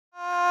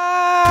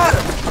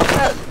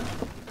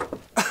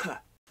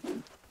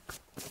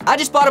I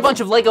just bought a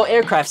bunch of Lego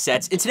aircraft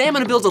sets, and today I'm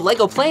gonna build a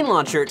Lego plane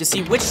launcher to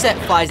see which set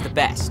flies the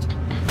best.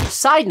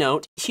 Side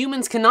note,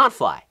 humans cannot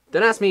fly.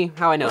 Don't ask me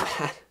how I know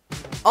that.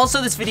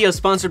 Also, this video is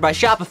sponsored by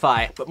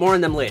Shopify, but more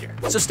on them later.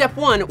 So step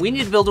one, we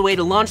need to build a way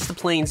to launch the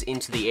planes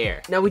into the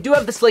air. Now we do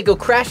have this Lego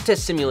crash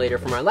test simulator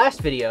from our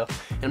last video,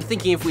 and I'm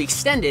thinking if we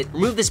extend it,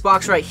 remove this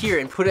box right here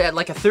and put it at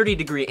like a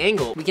 30-degree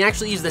angle, we can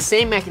actually use the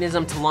same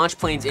mechanism to launch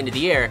planes into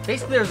the air.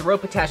 Basically, there's a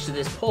rope attached to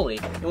this pulley,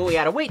 and when we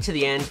add a weight to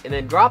the end and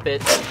then drop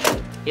it,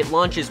 it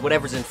launches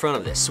whatever's in front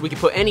of this. So we can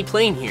put any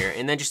plane here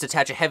and then just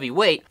attach a heavy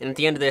weight, and at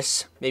the end of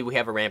this, maybe we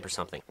have a ramp or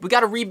something. We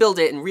gotta rebuild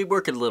it and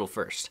rework it a little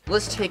first.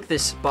 Let's take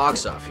this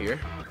box off here.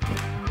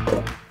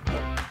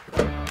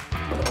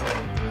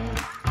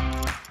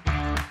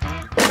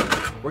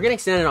 We're gonna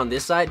extend it on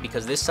this side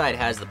because this side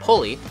has the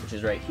pulley, which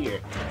is right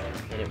here,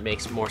 and it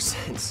makes more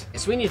sense.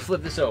 So we need to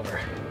flip this over.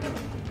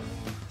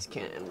 This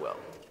can end well.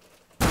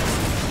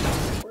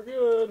 We're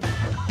good.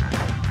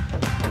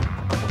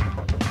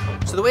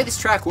 So the way this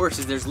track works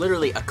is there's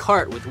literally a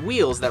cart with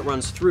wheels that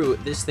runs through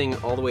this thing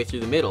all the way through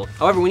the middle.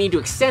 However, we need to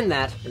extend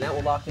that, and that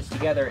will lock this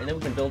together, and then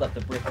we can build up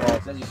the brick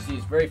walls. As you see,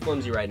 it's very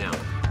flimsy right now.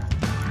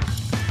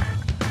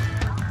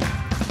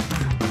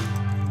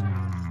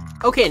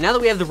 Okay, now that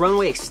we have the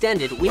runway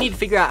extended, we need to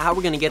figure out how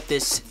we're gonna get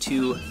this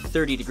to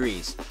 30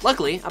 degrees.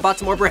 Luckily, I bought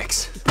some more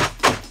bricks.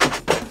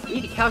 We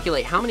need to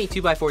calculate how many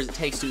 2x4s it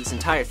takes to do this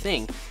entire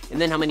thing, and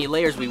then how many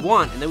layers we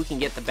want, and then we can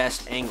get the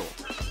best angle.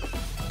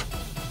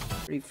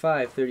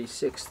 35,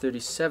 36,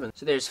 37.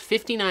 So there's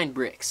 59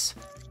 bricks.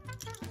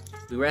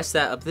 We rest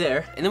that up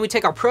there, and then we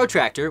take our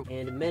protractor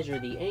and measure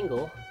the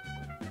angle.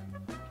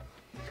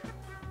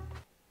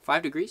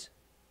 5 degrees?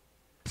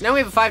 So now we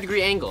have a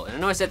 5-degree angle, and I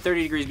know I said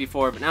 30 degrees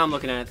before, but now I'm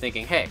looking at it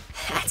thinking, hey,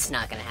 that's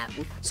not gonna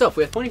happen. So if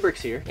we have 20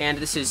 bricks here, and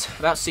this is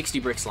about 60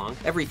 bricks long,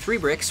 every 3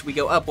 bricks, we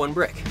go up 1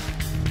 brick.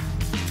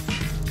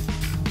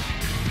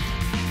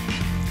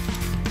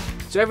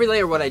 So every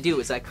layer, what I do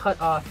is I cut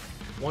off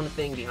one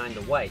thing behind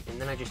the white, and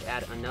then I just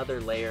add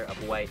another layer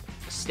of white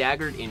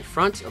staggered in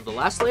front of the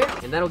last layer,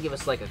 and that'll give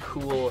us like a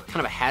cool, kind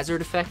of a hazard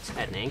effect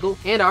at an angle.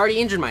 And I already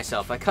injured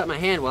myself. I cut my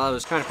hand while I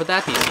was trying to put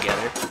that piece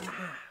together.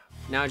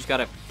 Now I just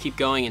gotta keep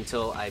going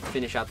until I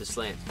finish out the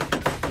slant.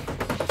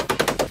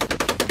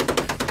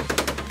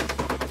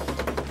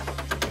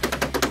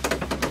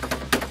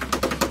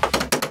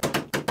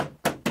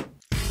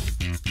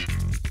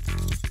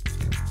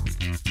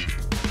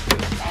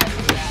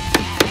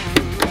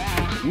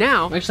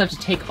 Now, I just have to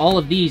take all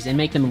of these and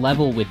make them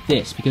level with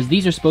this, because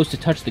these are supposed to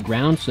touch the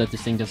ground so that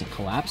this thing doesn't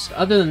collapse.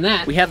 Other than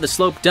that, we have the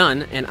slope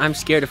done, and I'm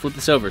scared to flip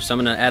this over, so I'm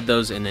gonna add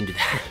those and then do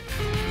that.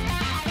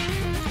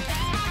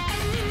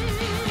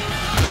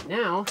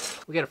 Now,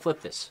 we gotta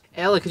flip this.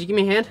 Ella, could you give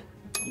me a hand?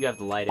 You have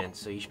the light in,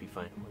 so you should be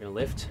fine. We're gonna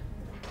lift.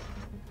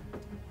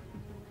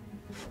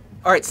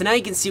 All right, so now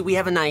you can see we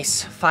have a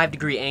nice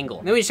 5-degree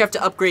angle. Then we just have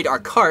to upgrade our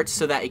cart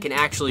so that it can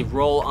actually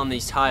roll on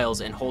these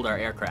tiles and hold our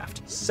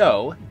aircraft.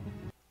 So,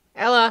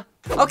 Ella.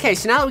 Okay,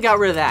 so now that we got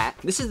rid of that,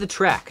 this is the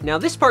track. Now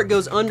this part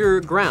goes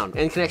underground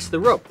and connects to the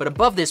rope, but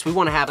above this we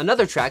wanna have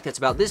another track that's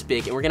about this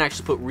big, and we're gonna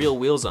actually put real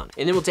wheels on it.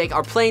 And then we'll take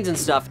our planes and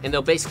stuff, and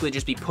they'll basically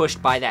just be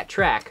pushed by that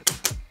track.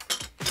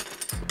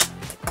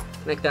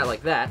 Connect that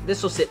like that.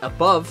 This will sit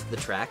above the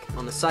track.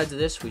 On the sides of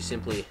this, we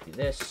simply do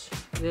this,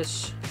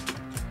 this.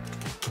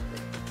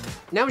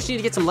 Now we just need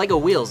to get some Lego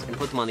wheels and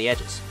put them on the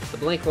edges. The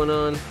blank one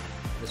on,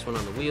 this one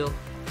on the wheel.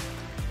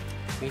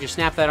 We can just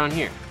snap that on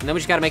here. And then we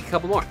just gotta make a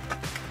couple more.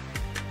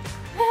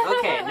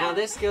 Okay, now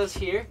this goes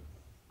here.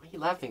 Why are you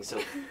laughing so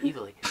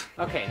evilly?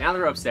 Okay, now the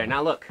rope's there.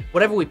 Now look,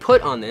 whatever we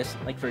put on this,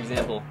 like for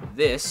example,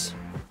 this.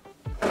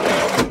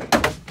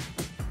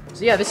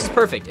 So yeah, this is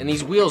perfect, and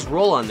these wheels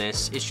roll on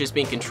this. It's just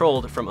being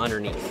controlled from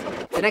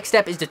underneath. The next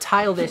step is to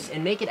tile this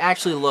and make it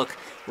actually look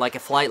like a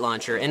flight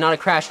launcher and not a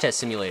crash test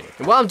simulator.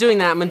 And while I'm doing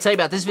that, I'm gonna tell you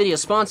about this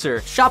video's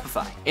sponsor,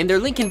 Shopify, and their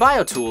link in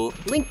bio tool,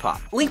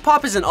 Linkpop.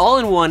 Linkpop is an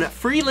all-in-one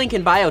free link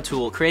in bio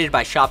tool created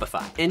by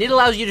Shopify, and it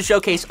allows you to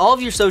showcase all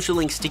of your social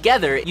links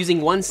together using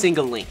one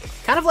single link.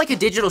 Kind of like a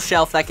digital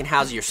shelf that can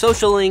house your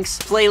social links,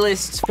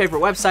 playlists, favorite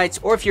websites,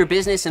 or if you're a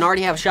business and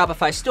already have a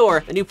Shopify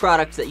store, a new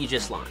product that you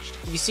just launched.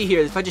 You see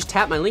here, if I just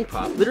tap my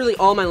Linkpop, literally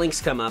all my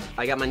links come up.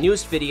 I got my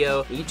newest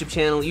video, YouTube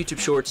channel, YouTube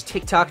Shorts,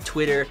 TikTok,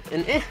 Twitter,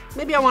 and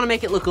maybe I wanna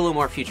make it look a little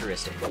more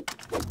futuristic.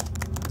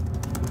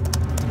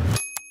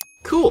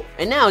 Cool,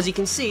 and now as you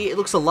can see, it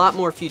looks a lot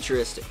more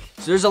futuristic.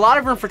 So there's a lot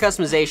of room for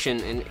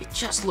customization, and it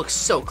just looks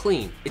so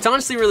clean. It's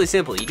honestly really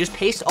simple. You just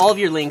paste all of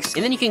your links,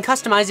 and then you can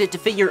customize it to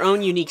fit your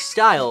own unique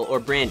style or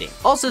branding.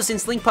 Also,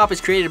 since Linkpop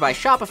is created by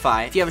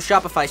Shopify, if you have a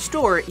Shopify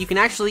store, you can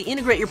actually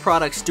integrate your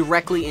products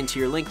directly into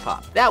your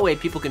Linkpop. That way,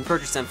 people can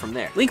purchase them from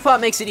there. Linkpop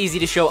makes it easy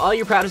to show all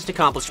your proudest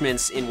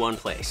accomplishments in one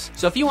place.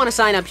 So if you want to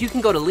sign up, you can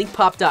go to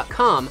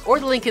linkpop.com or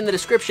the link in the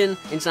description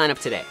and sign up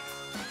today.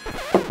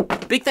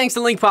 Big thanks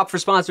to Linkpop for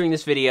sponsoring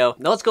this video.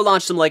 Now let's go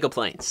launch some Lego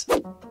planes.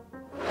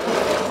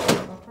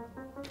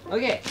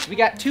 Okay, we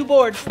got 2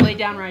 boards laid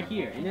down right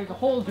here, and there's a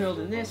hole drilled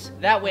in this.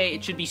 That way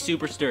it should be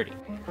super sturdy.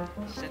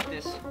 Set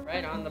this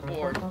right on the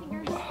board.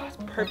 Oh,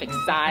 perfect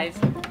size.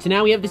 So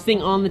now we have this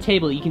thing on the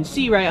table. You can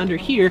see right under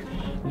here,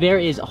 there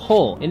is a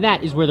hole, and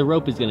that is where the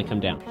rope is gonna come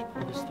down.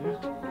 Pull this through.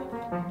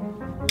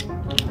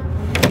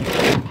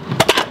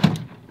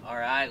 All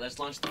right, let's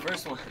launch the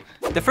first one.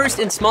 The first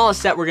and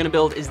smallest set we're gonna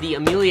build is the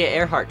Amelia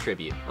Earhart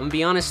tribute. I'm gonna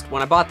be honest,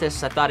 when I bought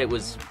this, I thought it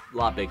was a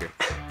lot bigger.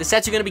 The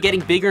sets are gonna be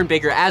getting bigger and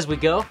bigger as we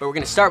go, but we're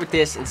gonna start with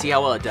this and see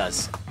how well it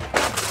does.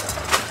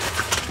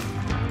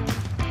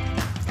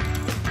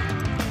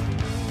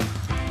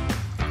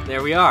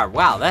 There we are.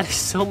 Wow, that is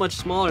so much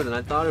smaller than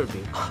I thought it would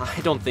be.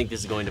 I don't think this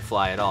is going to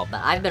fly at all.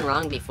 But I've been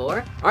wrong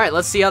before. All right,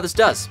 let's see how this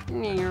does.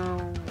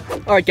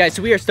 All right, guys,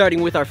 so we are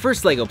starting with our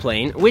first Lego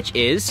plane, which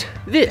is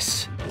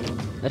this.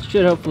 That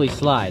should hopefully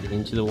slide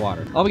into the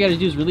water. All we gotta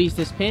do is release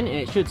this pin, and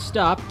it should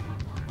stop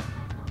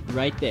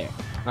right there.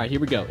 All right, here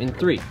we go. In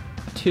 3,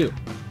 2,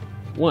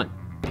 1.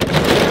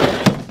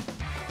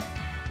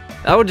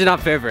 That one did not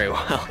fare very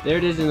well. There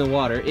it is in the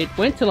water. It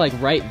went to like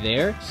right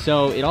there,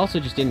 so it also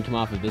just didn't come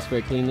off of this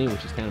very cleanly,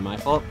 which is kind of my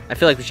fault. I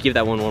feel like we should give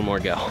that one more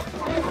go.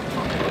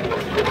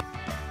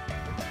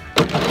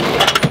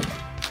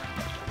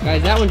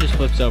 Guys, that one just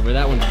flips over.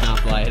 That one did not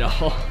fly at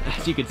all,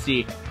 as you can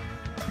see.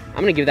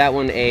 I'm gonna give that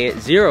one a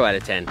 0 out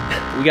of 10.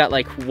 We got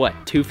like, what,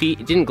 2 feet?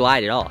 It didn't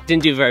glide at all.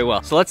 Didn't do very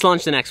well. So let's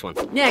launch the next one.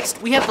 Next,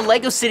 we have the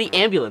Lego City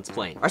ambulance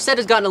plane. Our set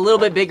has gotten a little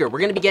bit bigger. We're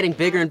gonna be getting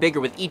bigger and bigger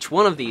with each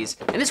one of these.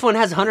 And this one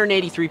has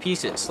 183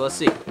 pieces, so let's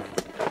see.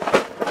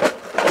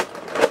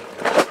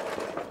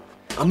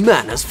 A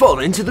man has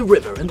fallen into the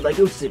river in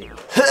Lego City.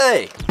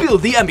 Hey,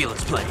 build the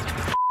ambulance plane.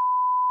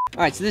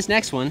 All right, so this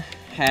next one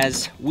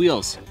has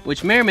wheels,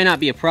 which may or may not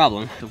be a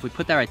problem. If we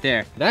put that right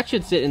there, that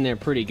should sit in there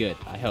pretty good,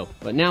 I hope.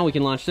 But now we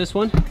can launch this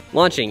one.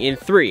 Launching in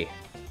 3,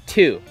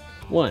 2,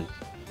 1.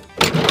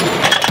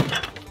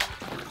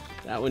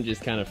 That one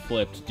just kind of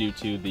flipped due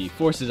to the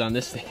forces on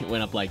this thing. It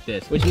went up like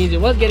this, which means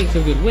it was getting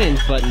some good wind,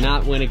 but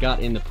not when it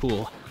got in the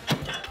pool.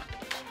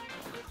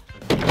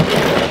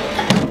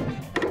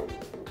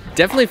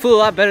 Definitely flew a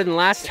lot better than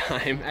last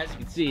time. As you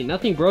can see,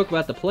 nothing broke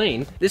about the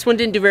plane. This one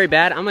didn't do very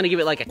bad. I'm gonna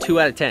give it like a 2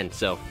 out of 10.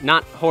 So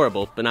not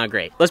horrible, but not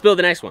great. Let's build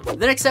the next one. The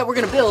next set we're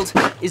gonna build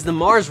is the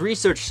Mars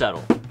Research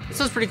Shuttle. This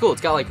one's pretty cool. It's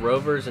got like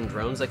rovers and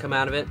drones that come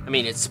out of it. I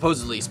mean, it's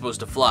supposedly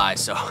supposed to fly,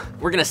 so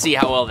we're gonna see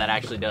how well that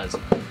actually does.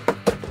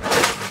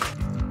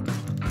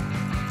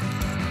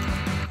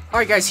 All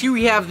right, guys, here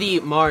we have the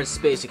Mars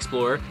Space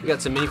Explorer. We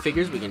got some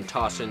minifigures we can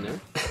toss in there.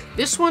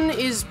 This one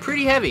is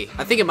pretty heavy.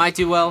 I think it might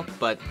do well,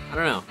 but I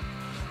don't know.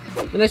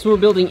 The next one we're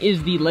building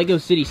is the Lego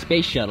City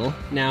Space Shuttle.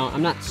 Now,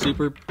 I'm not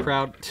super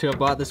proud to have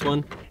bought this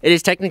one. It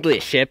is technically a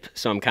ship,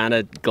 so I'm kind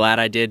of glad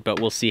I did, but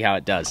we'll see how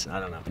it does.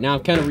 I don't know. Now,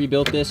 I've kind of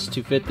rebuilt this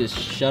to fit this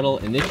shuttle,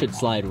 and this should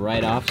slide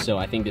right off, so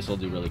I think this will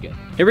do really good.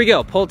 Here we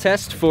go, pull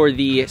test for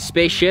the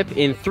spaceship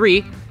in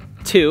 3,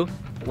 2,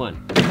 1.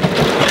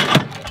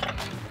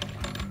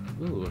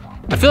 Ooh.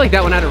 I feel like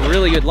that one had a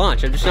really good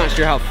launch. I'm just not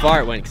sure how far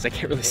it went, because I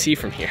can't really see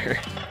from here.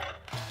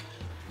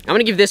 I'm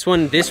gonna give this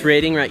one this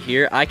rating right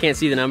here. I can't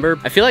see the number.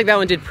 I feel like that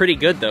one did pretty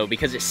good though,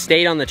 because it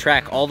stayed on the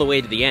track all the way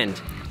to the end.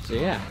 So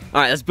yeah.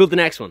 All right, let's build the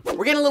next one.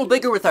 We're getting a little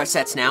bigger with our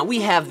sets now. We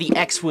have the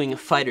X-Wing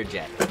fighter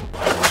jet.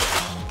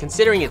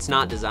 Considering it's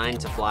not designed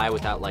to fly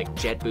without like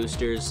jet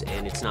boosters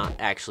and it's not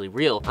actually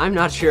real, I'm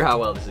not sure how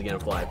well this is gonna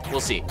fly.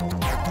 We'll see.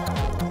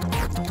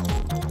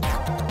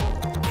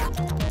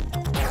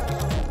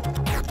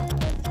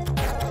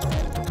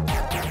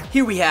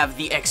 Here we have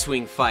the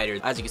X-Wing fighter.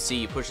 As you can see,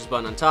 you push this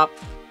button on top,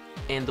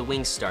 and the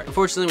wings start.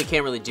 Unfortunately, we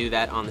can't really do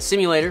that on the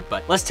simulator,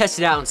 but let's test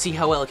it out and see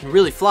how well it can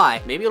really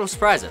fly. Maybe it'll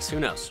surprise us,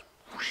 who knows?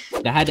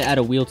 I had to add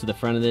a wheel to the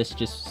front of this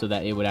just so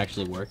that it would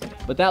actually work.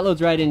 But that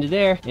loads right into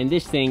there, and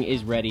this thing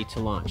is ready to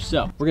launch.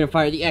 So, we're gonna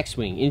fire the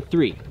X-Wing in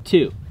 3,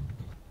 2,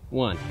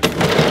 1.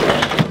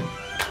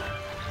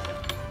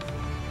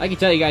 I can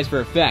tell you guys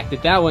for a fact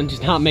that that one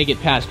does not make it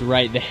past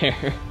right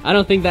there. I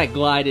don't think that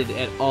glided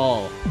at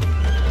all.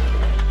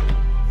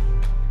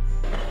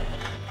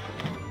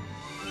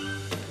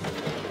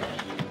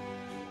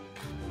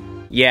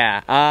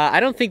 Yeah, I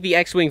don't think the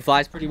X-Wing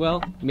flies pretty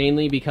well,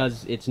 mainly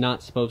because it's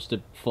not supposed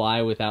to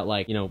fly without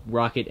like, you know,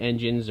 rocket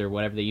engines or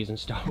whatever they use in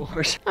Star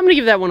Wars. I'm gonna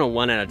give that one a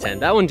 1 out of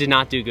 10. That one did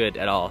not do good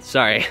at all,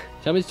 sorry.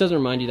 Tell me this doesn't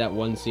remind you of that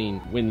one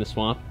scene, in the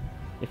swamp.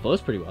 It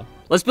flows pretty well.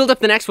 Let's build up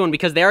the next one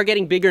because they are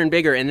getting bigger and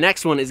bigger, and the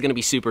next one is gonna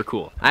be super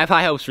cool. I have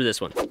high hopes for this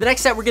one. The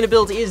next set we're gonna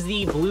build is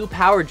the Blue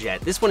Power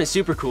Jet. This one is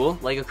super cool,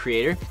 Lego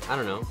creator. I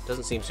don't know,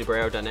 doesn't seem super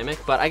aerodynamic,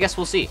 but I guess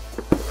we'll see.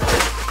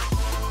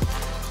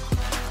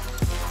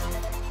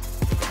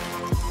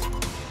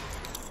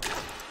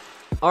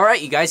 All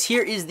right, you guys,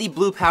 here is the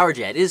Blue Power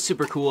Jet. It is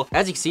super cool.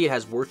 As you can see, it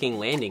has working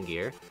landing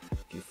gear.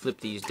 If you flip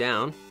these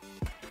down,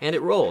 and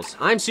it rolls.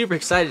 I'm super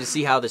excited to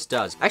see how this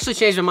does. I actually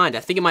changed my mind. I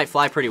think it might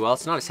fly pretty well.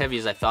 It's not as heavy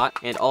as I thought,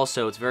 and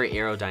also it's very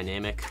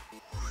aerodynamic.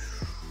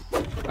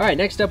 All right,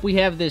 next up we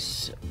have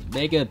this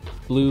Mega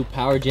Blue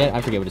Power Jet.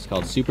 I forget what it's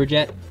called, Super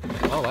Jet.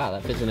 Oh wow,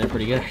 that fits in there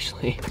pretty good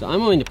actually. So I'm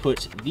going to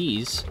put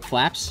these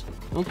flaps,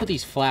 I'm gonna put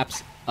these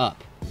flaps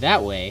up.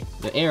 That way,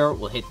 the air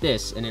will hit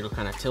this and it'll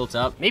kind of tilt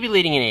up, maybe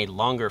leading in a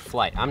longer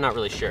flight. I'm not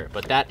really sure,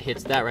 but that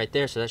hits that right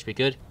there, so that should be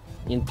good.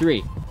 In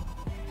 3,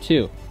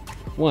 2,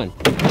 1.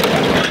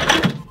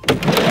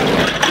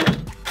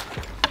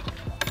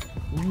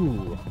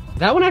 Ooh,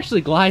 that one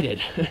actually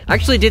glided. I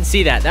actually did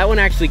see that. That one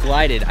actually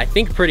glided, I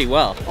think, pretty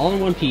well. All in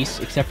one piece,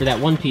 except for that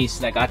one piece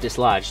that got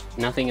dislodged.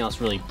 Nothing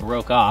else really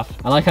broke off.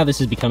 I like how this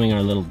is becoming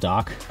our little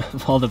dock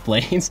of all the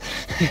planes.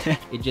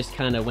 It just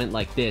kind of went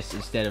like this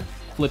instead of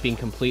flipping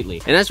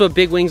completely. And that's what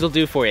big wings will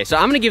do for you. So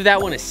I'm gonna give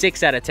that one a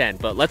 6 out of 10,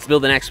 but let's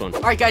build the next one.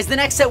 All right, guys, the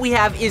next set we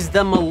have is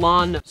the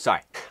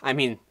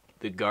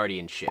the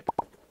Guardian ship.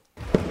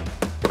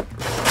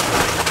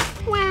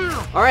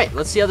 Wow. All right,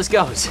 let's see how this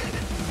goes.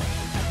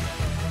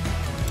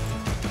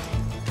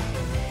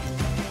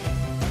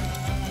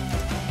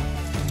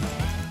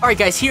 All right,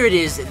 guys, here it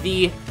is,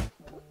 the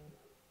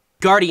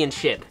Guardian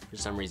ship, for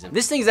some reason.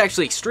 This thing is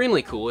actually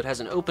extremely cool. It has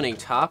an opening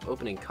top,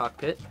 opening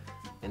cockpit,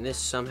 and this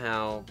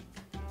somehow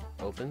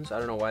opens. I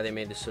don't know why they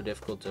made this so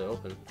difficult to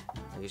open.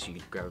 I guess you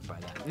could grab it by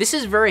that. This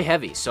is very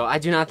heavy, so I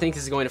do not think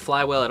this is going to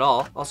fly well at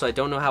all. Also, I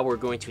don't know how we're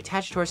going to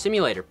attach it to our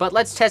simulator, but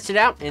let's test it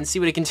out and see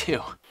what it can do.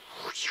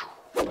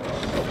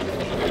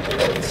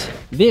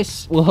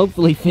 This will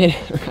hopefully fit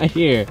right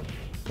here,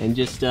 and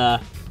just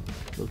those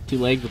 2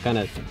 legs will kind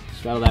of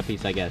straddle that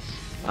piece, I guess.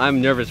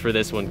 I'm nervous for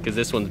this one because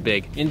this one's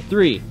big. In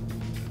 3,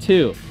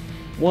 2,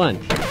 1.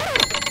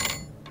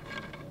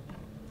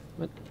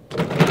 What?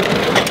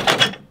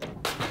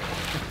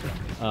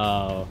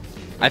 Oh,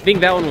 I think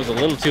that one was a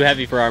little too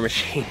heavy for our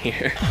machine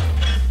here.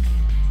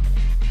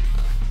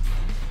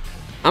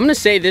 I'm gonna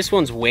say this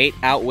one's weight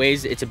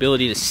outweighs its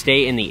ability to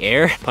stay in the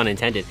air, pun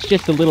intended. It's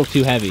just a little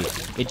too heavy.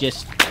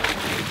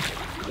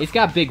 It's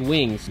got big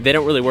wings. They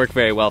don't really work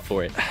very well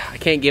for it. I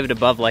can't give it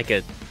above like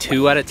a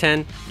 2 out of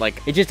 10.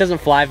 Like, it just doesn't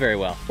fly very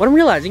well. What I'm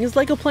realizing is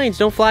Lego planes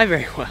don't fly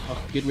very well.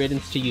 Good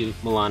riddance to you,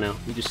 Milano.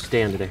 You just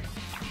stay under there.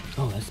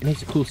 Oh, that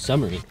makes a cool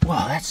submarine.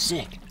 Wow, that's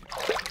sick.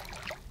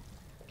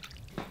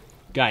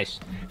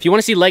 Guys, if you want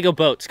to see Lego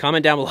boats,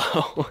 comment down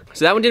below.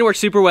 So that one didn't work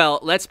super well.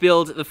 Let's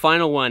build the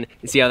final one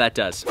and see how that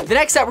does. The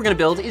next set we're gonna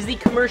build is the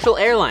commercial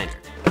airliner.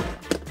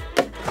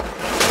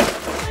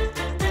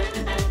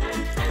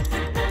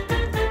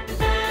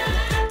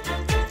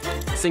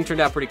 This thing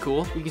turned out pretty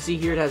cool. You can see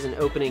here it has an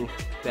opening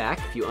back.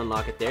 If you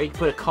unlock it there, you can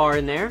put a car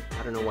in there.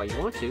 I don't know why you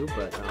want to,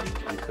 but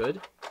you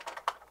could.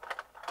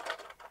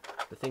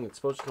 The thing that's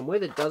supposed to come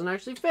with it doesn't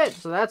actually fit,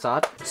 so that's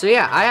odd. So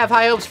yeah, I have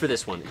high hopes for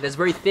this one. It has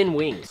very thin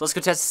wings. So let's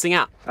go test this thing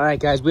out. All right,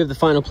 guys, we have the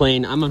final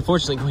plane. I'm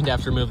unfortunately going to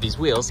have to remove these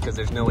wheels because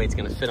there's no way it's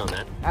gonna fit on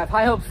that. I have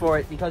high hopes for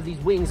it because these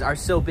wings are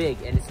so big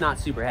and it's not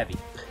super heavy.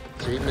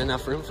 Is there even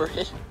enough room for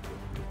it?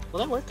 Will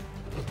that work?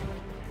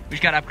 We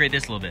just gotta upgrade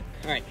this a little bit.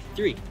 All right,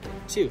 3,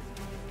 2,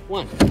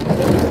 1.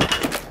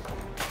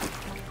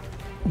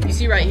 You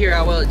see right here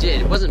how well it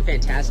did. It wasn't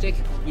fantastic.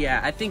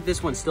 Yeah, I think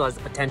this one still has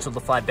the potential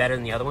to fly better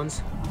than the other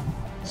ones.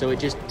 So it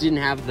just didn't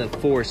have the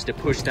force to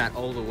push that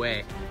all the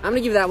way. I'm gonna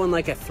give that one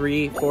like a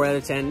 3, 4 out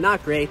of 10.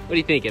 Not great. What do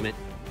you think, Emmett?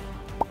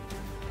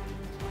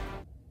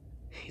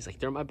 He's like,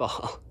 throw my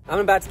ball. I'm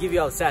about to give you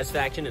all the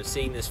satisfaction of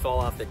seeing this fall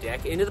off the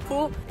deck into the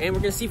pool, and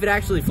we're gonna see if it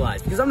actually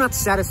flies, because I'm not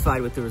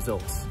satisfied with the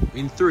results.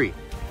 In 3,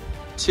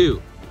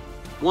 2,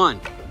 1.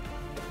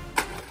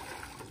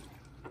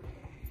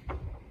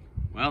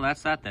 Well,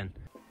 that's that then.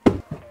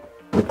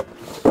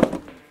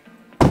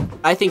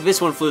 I think this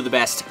one flew the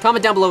best.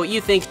 Comment down below what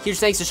you think. Huge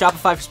thanks to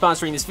Shopify for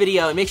sponsoring this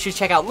video, and make sure to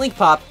check out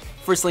Linkpop,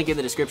 first link in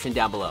the description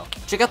down below.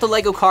 Check out the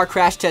Lego car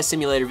crash test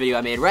simulator video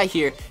I made right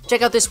here.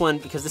 Check out this one,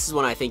 because this is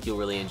one I think you'll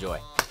really enjoy.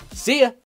 See ya!